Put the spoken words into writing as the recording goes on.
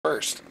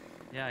first.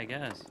 Yeah, I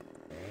guess.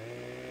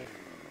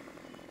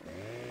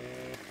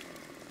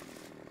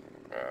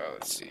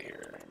 Let's see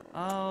here.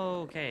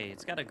 Oh, okay.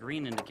 It's got a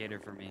green indicator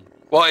for me.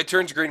 Well, it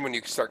turns green when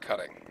you start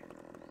cutting.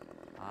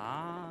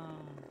 Ah.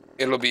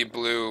 It'll be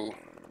blue.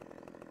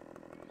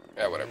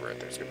 Yeah, whatever. Right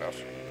there's good enough.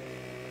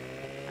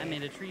 I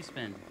made a tree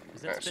spin.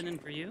 Is that Nice. spinning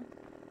for you?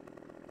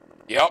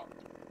 Yep.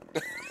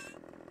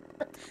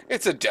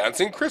 It's a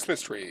dancing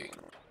Christmas tree.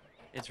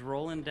 It's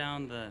rolling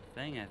down the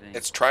thing, I think.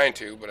 It's trying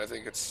to, but I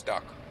think it's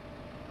stuck.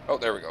 Oh,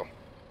 there we go.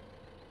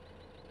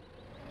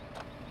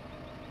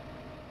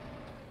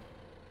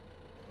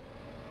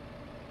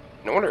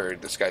 No wonder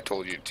this guy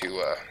told you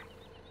to,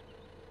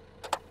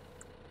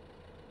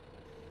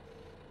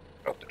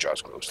 Oh, the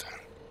jaw's closed.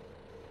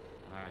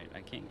 Alright,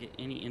 I can't get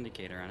any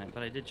indicator on it,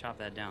 but I did chop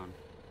that down.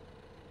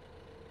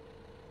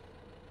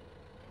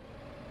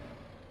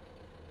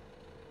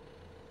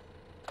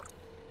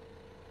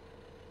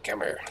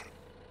 Come here.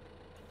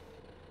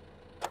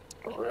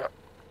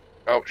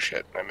 Oh,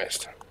 shit. I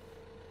missed.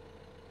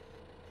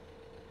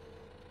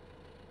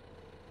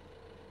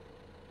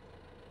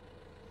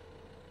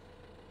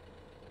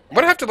 I'm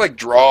gonna have to, like,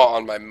 draw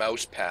on my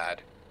mouse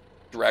pad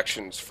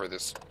directions for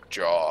this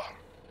jaw.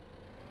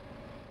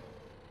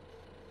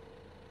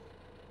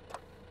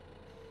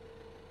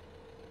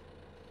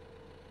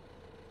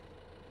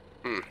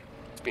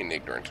 It's being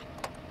ignorant.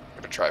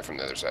 Gotta try from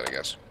the other side, I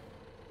guess.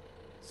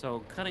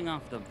 So cutting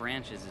off the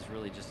branches is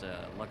really just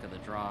a luck of the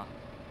draw.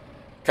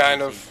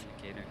 Kind Missing of.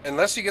 indicator.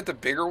 Unless you get the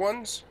bigger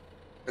ones.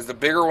 Because the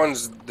bigger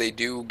ones, they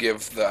do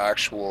give the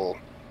actual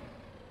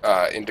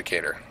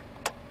indicator.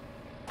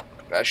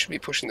 I should be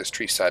pushing this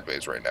tree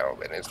sideways right now,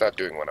 and it's not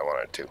doing what I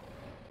want it to.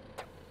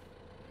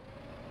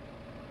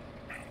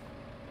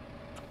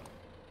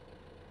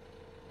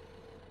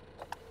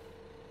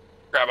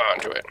 Grab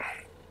onto it.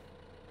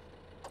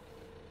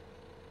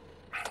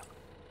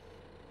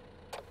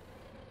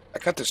 I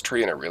cut this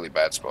tree in a really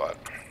bad spot.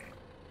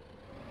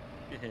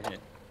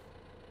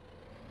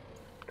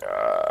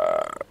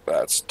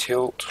 That's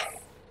tilt.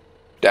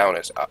 Down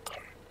is up.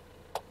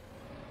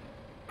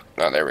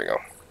 Oh, there we go.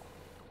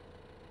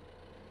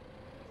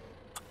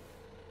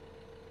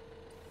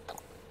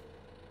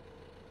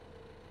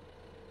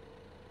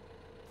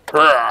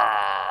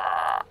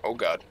 Oh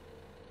god.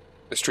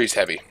 This tree's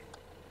heavy.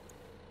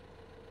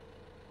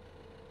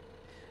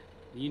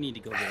 You need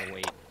to go get a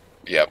weight.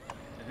 Yep.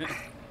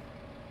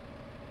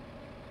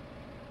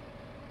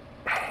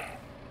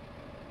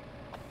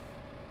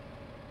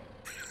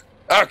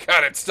 Oh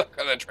god, it's stuck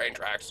on the train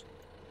tracks.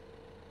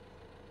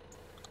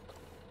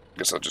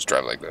 Guess I'll just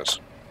drive like this.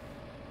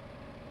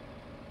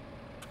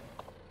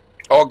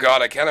 Oh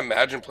god, I can't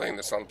imagine playing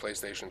this on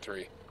PlayStation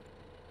 3.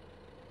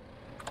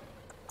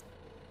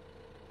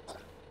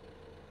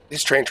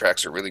 These train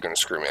tracks are really going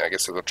to screw me. I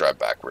guess they'll drive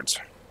backwards.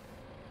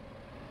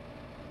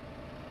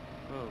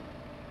 Whoa.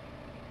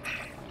 I'm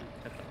gonna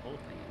cut the whole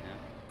thing in half.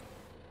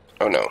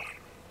 Oh no.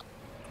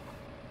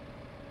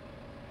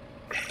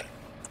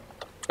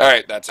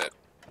 Alright, that's it.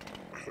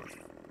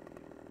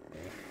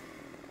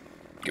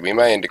 Give me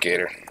my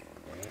indicator.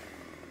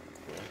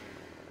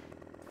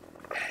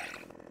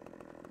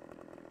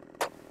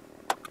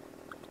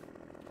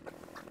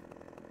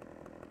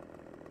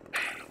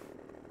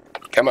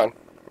 Come on.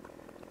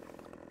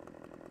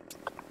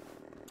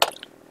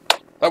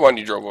 That one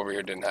you drove over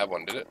here didn't have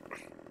one, did it?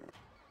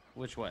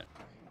 Which what?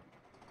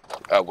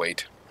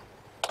 Wait.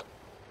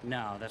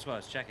 No, that's what I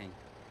was checking.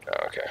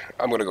 Okay,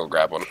 I'm gonna go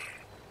grab one.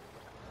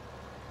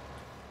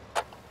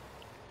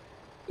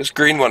 This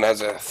green one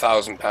has a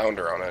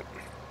 1,000-pounder on it.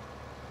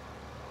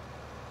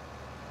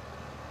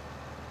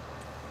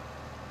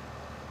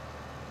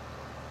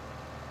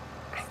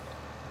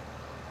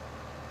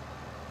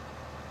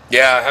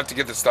 Yeah, I have to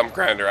get the stump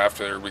grinder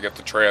after we get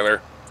the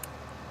trailer.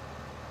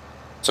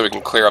 So we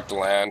can clear up the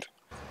land.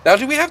 Now,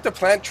 do we have to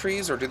plant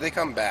trees or do they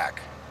come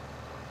back?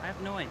 I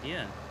have no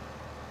idea.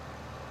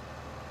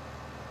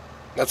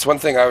 That's one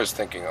thing I was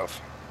thinking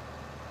of.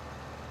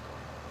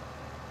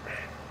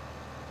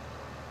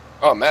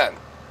 Oh man.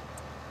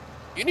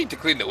 You need to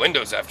clean the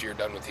windows after you're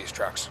done with these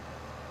trucks.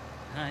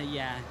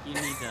 Yeah, you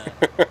need to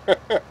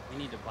you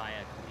need to buy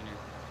a cleaner.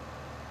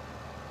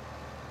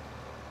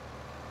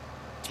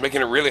 It's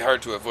making it really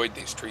hard to avoid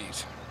these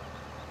trees.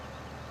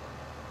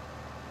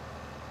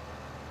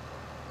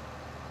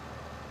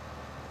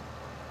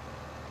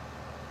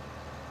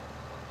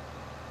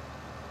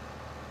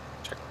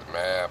 Check the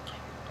map.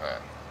 Oh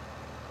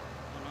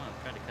no,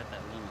 I've tried to cut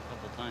that limb a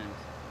couple times.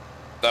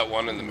 That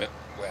one in the middle.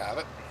 We have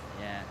it?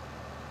 Yeah.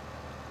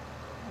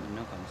 I don't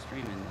know if I'm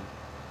streaming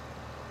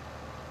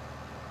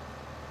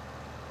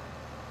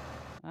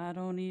though. I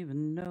don't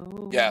even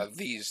know. Yeah,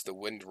 these, the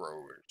wind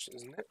rovers,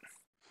 isn't it?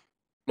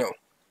 No.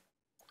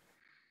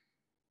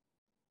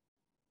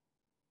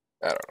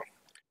 I don't know.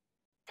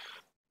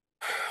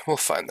 We'll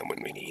find them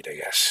when we need, I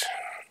guess.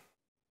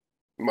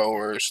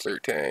 Mowers, clear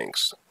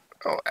tanks.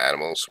 Oh,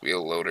 animals,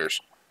 wheel loaders,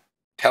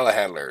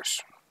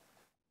 telehandlers,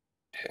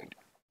 and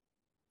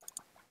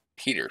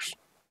heaters.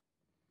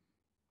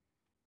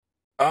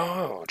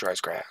 Oh,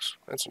 dries grass.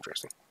 That's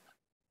interesting.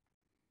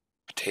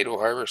 potato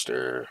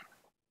harvester.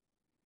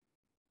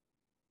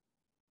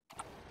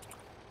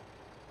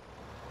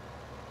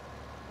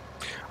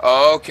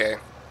 Oh, okay.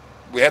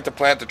 We have to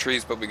plant the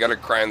trees, but we gotta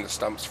grind the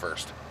stumps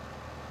first.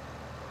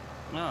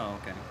 Oh,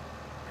 okay.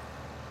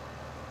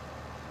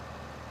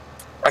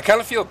 I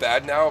kind of feel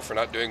bad now for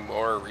not doing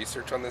more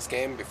research on this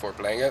game before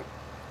playing it.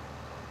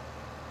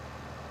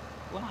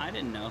 Well, I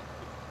didn't know.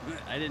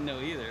 I didn't know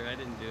either. I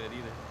didn't do it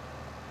either.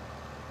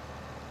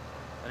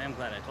 But I'm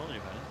glad I told you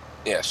about it.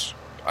 Yes,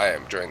 I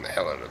am enjoying the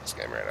hell out of this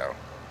game right now.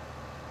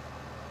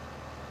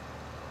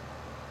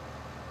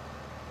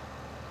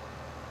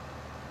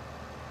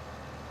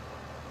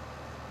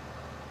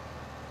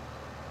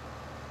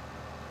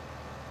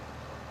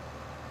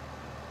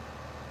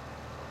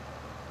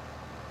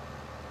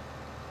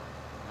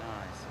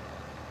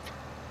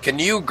 Can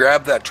you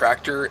grab that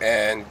tractor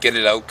and get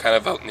it out, kind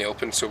of out in the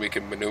open, so we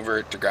can maneuver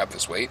it to grab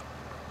this weight?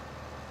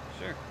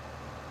 Sure.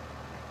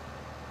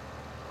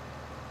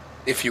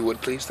 If you would,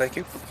 please. Thank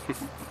you.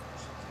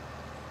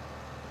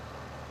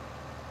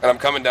 And I'm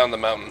coming down the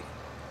mountain.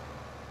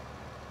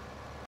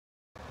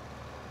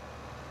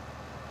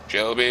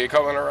 She'll be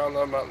coming around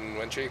the mountain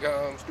when she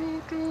comes.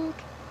 Doot, doot.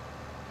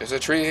 There's a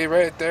tree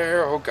right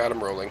there. Oh, God,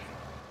 I'm rolling.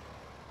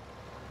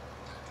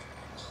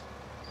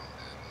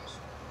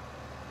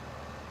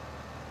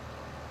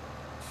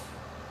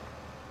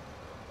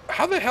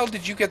 How the hell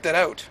did you get that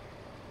out?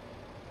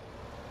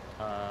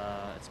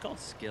 It's called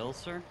skill,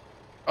 sir.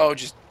 Oh,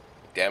 just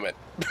damn it.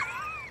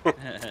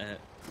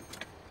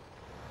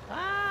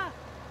 Ah!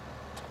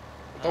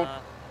 Don't.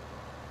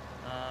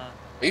 Are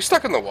you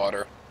stuck in the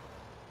water?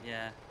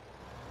 Yeah.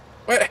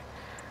 What?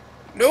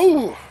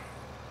 No!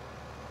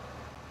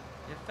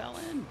 It fell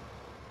in.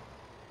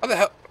 How the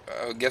hell?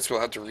 I guess we'll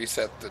have to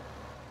reset the...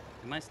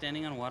 Am I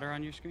standing on water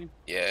on your screen?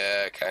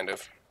 Yeah, kind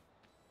of.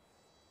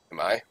 Am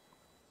I?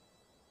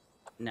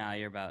 No,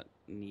 you're about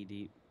knee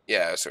deep.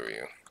 Yeah, so are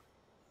you.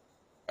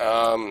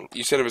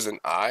 You said it was an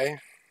I?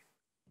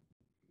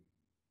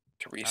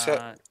 To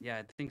reset? Yeah,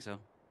 I think so.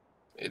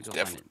 It's Go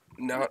definitely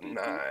find not an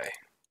I.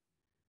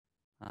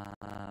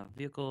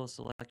 Vehicle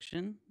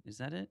selection, is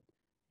that it?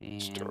 And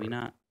Store. we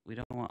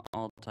don't want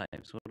all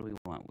types. What do we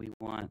want? We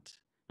want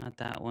not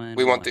that one.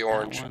 We want the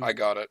orange. I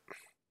got it.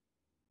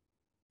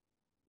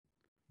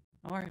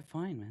 All right,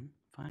 fine, man.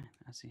 Fine.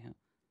 I see how.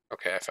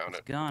 Okay, I found It's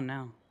it. gone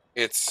now.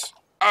 It's...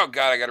 Oh,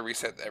 God, I gotta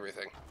reset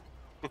everything.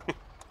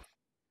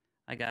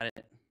 I got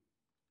it.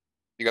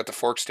 You got the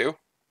forks, too?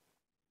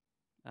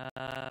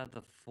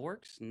 The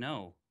forks?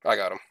 No. I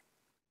got them.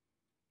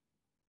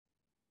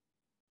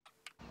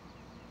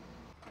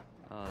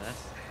 Oh,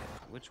 that's...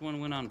 Which one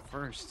went on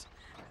first?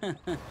 You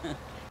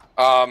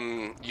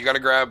gotta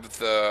grab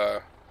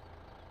the...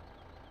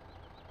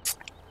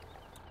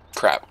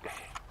 Crap.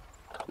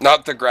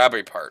 Not the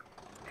grabby part.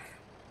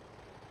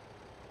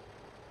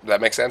 Does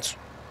that make sense?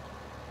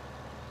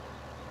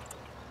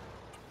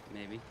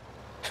 Maybe.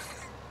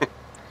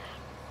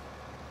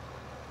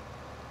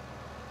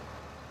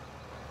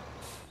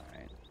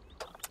 Alright.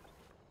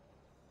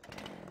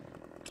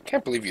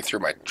 Can't believe you threw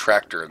my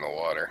tractor in the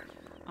water.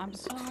 I'm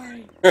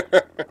sorry.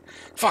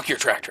 Fuck your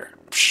tractor.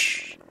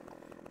 Psh.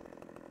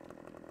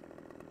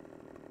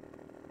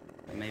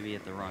 Maybe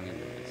at the wrong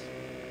end of this.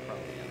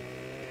 Probably,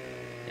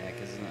 yeah. Yeah,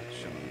 because it's not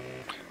showing.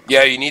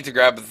 Yeah, you need to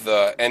grab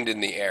the end in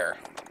the air.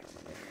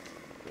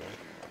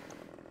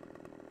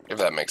 If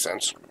that makes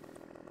sense.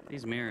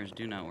 These mirrors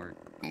do not work.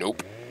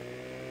 Nope.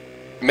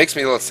 It makes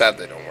me a little sad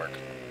they don't work.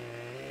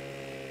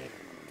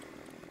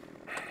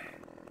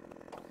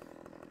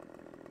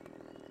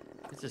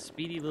 It's a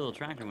speedy little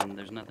tractor when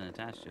there's nothing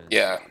attached to it.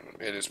 Yeah,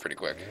 it is pretty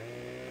quick.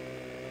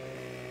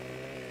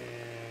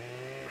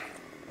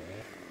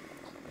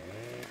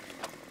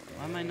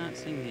 Why am I not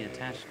seeing the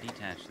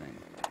attach-detach thing?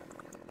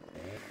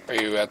 Are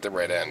you at the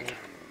right end?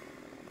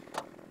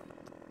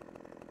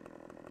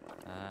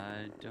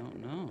 I don't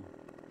know.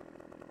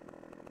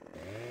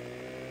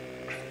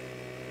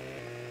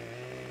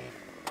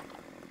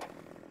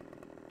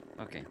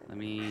 Okay, let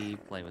me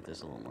play with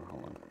this a little more.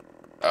 Hold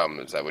on.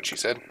 Is that what she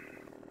said?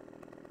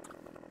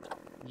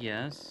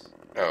 Yes.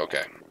 Oh,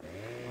 okay.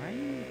 Why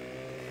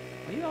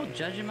are you all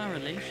judging my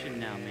relation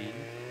now, man?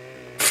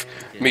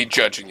 Me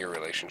judging your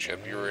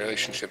relationship. Your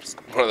relationship's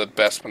one of the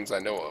best ones I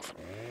know of.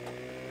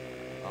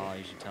 Oh,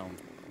 you should tell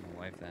my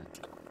wife that.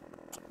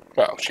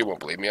 Well, she won't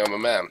believe me. I'm a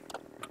man.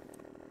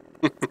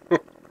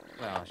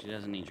 Well, she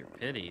doesn't need your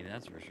pity,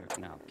 that's for sure.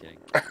 No, I'm kidding.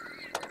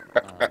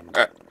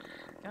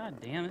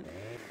 God damn it.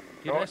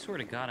 Dude, I swear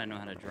to God I know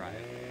how to drive,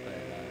 but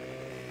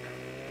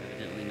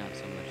evidently not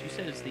so much. You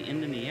said it's the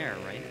end in the air,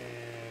 right?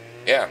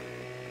 Yeah.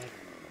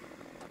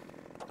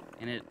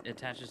 And it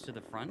attaches to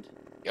the front?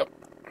 Yep.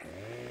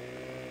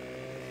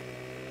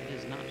 It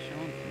is not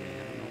showing for me.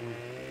 I don't know why.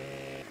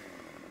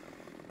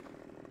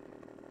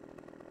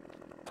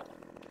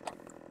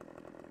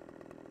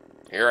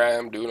 Here I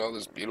am doing all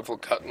this beautiful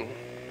cutting.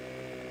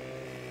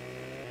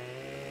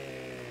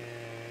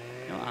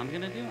 You know what I'm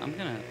gonna do? What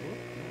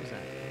was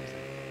that?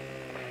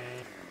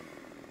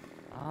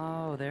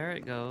 Oh, there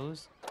it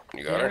goes.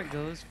 You got her? There it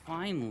goes,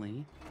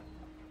 finally.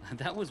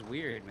 That was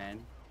weird,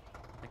 man.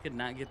 I could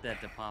not get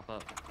that to pop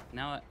up.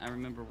 Now I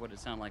remember what it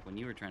sounded like when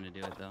you were trying to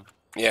do it, though.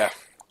 Yeah.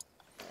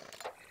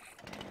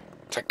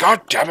 It's like,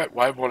 God damn it,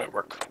 why won't it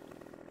work?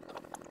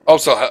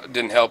 Also,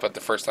 didn't help at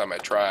the first time I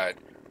tried.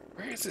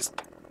 Where is this?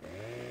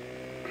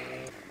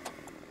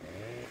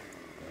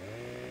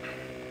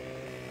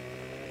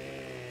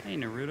 Hey,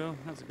 Naruto.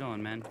 How's it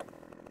going, man?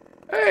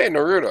 Hey,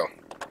 Naruto.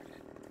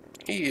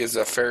 He is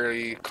a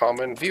fairly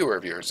common viewer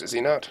of yours, is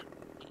he not?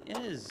 He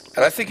is.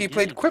 And I think he Indeed.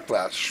 played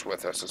Quiplash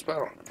with us as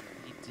well.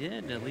 He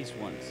did, at least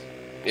once.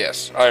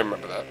 Yes, I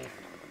remember that.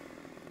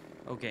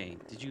 Okay,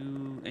 did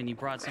you... And you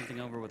brought something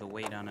over with a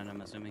weight on it,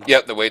 I'm assuming?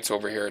 Yep, the weight's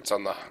over here. It's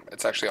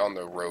actually on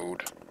the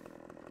road.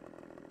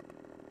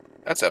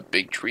 That's a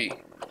big tree.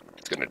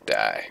 It's gonna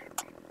die.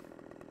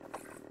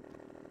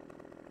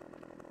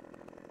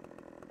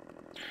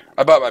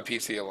 I bought my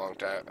PC a long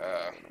time.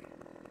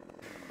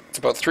 It's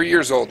about 3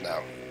 years old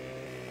now.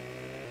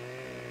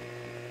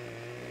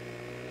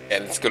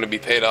 And it's gonna be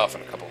paid off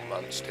in a couple of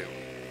months, too.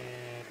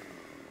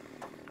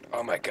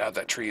 Oh my god,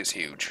 that tree is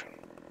huge.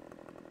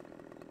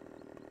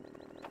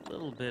 A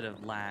little bit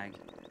of lag.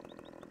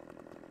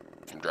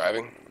 From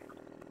driving?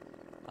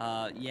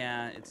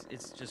 Yeah,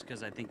 it's just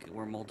because I think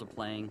we're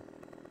multiplaying.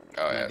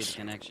 Oh, Maybe yes. the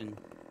connection.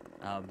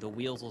 The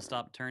wheels will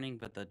stop turning,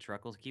 but the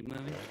truck will keep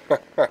moving.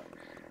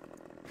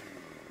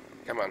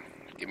 Come on,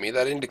 give me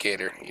that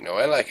indicator. You know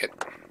I like it.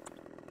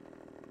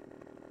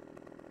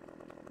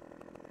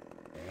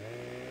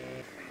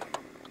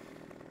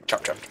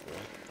 Chop, chop.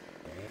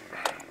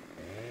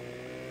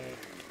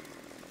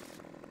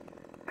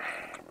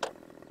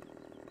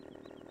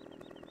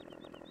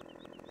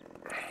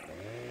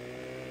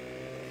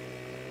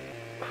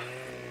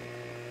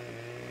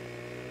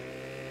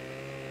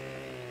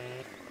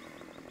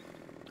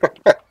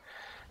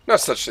 No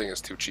such thing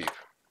as too cheap.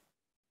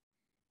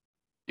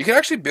 You can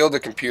actually build a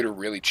computer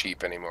really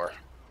cheap anymore.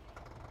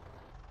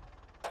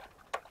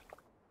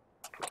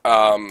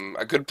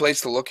 A good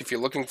place to look if you're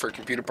looking for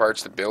computer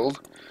parts to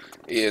build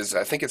is,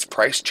 I think it's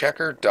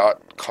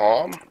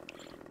pricechecker.com.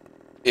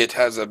 It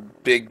has a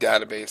big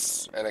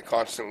database and it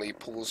constantly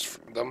pulls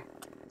them.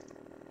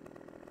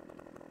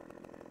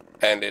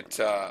 And it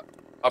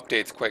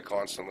updates quite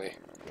constantly.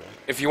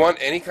 If you want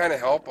any kind of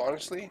help,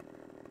 honestly,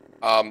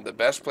 the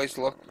best place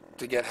to look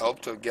to get help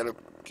to get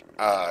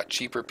a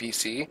cheaper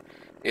PC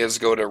is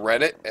go to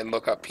Reddit and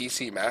look up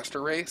PC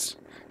Master Race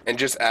and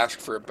just ask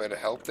for a bit of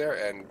help there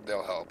and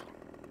they'll help.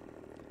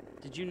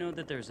 Did you know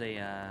that there's a,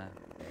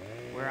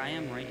 where I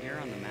am right here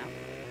on the map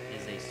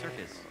is a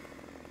circus?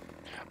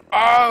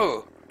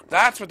 Oh,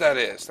 that's what that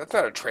is. That's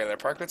not a trailer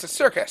park, that's a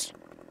circus.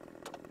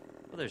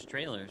 Well, there's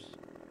trailers.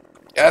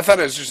 Yeah, I thought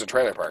it was just a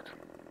trailer park.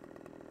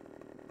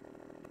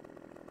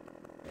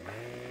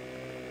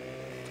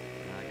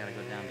 I gotta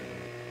go down to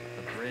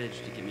the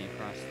bridge to get me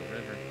across the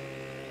river.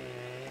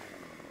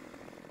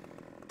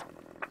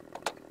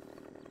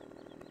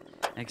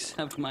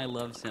 Except my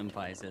love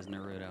senpai, says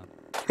Naruto.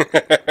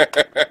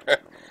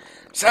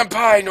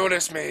 Senpai,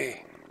 notice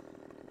me.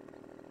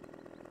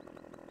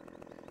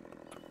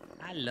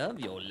 I love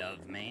your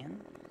love,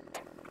 man.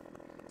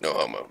 No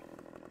homo.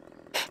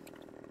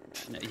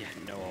 No, yeah,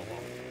 no homo.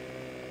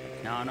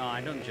 No,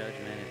 I don't judge,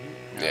 man. If you,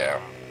 no.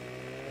 Yeah.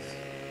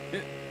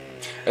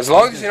 As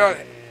long as you're not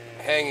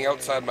hanging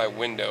outside my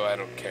window, I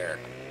don't care.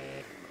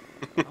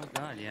 Oh,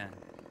 God, yeah.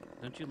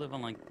 Don't you live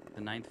on, like,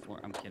 the 9th floor?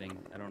 I'm kidding.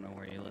 I don't know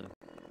where you live.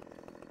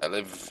 I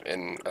live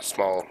in a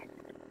small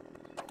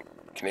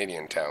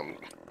Canadian town.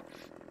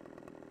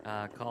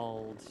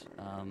 Called,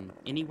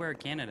 Anywhere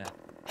Canada.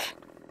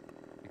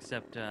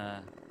 Except,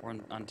 we're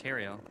in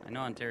Ontario. I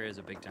know Ontario is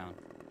a big town.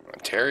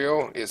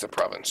 Ontario is a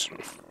province.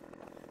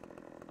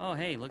 Oh,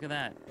 hey, look at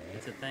that.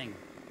 It's a thing.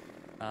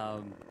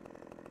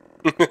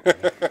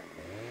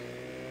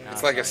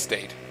 It's like a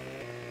state.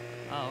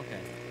 Oh, okay.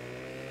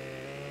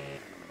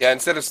 Yeah,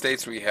 instead of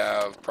states, we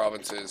have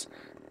provinces,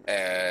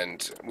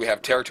 and we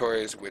have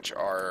territories which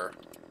are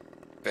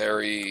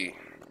very...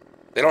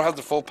 They don't have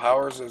the full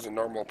powers as a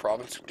normal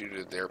province due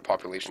to their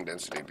population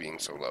density being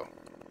so low.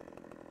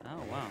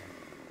 Oh, wow.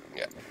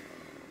 Yeah.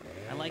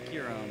 I like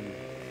your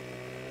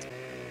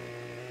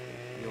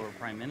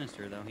prime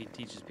minister, though. He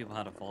teaches people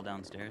how to fall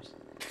downstairs.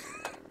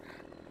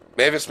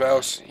 Mavis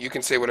Mouse, you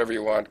can say whatever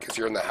you want because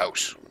you're in the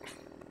house.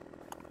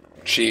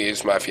 She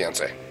is my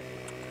fiance.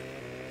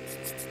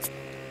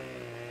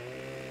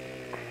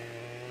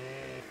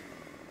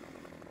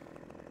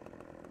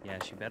 Yeah,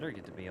 she better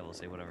get to be able to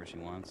say whatever she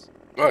wants.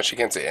 Well, she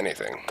can't say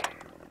anything.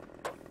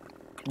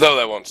 Though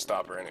that won't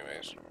stop her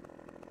anyways.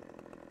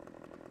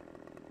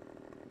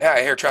 Yeah,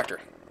 I hear a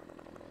tractor.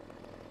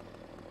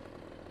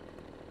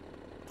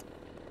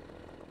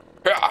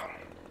 Yeah.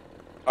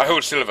 I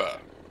hold silver.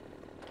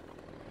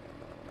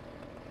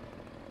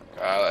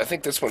 I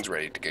think this one's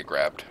ready to get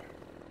grabbed.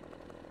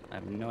 I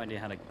have no idea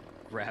how to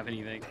grab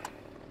anything.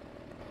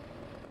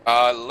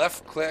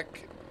 Left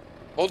click,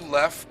 hold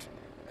left,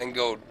 and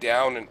go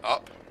down and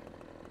up.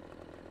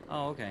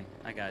 Oh, okay.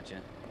 I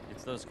gotcha.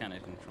 It's those kind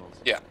of controls.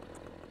 Yeah.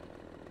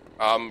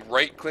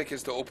 Right click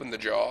is to open the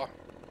jaw.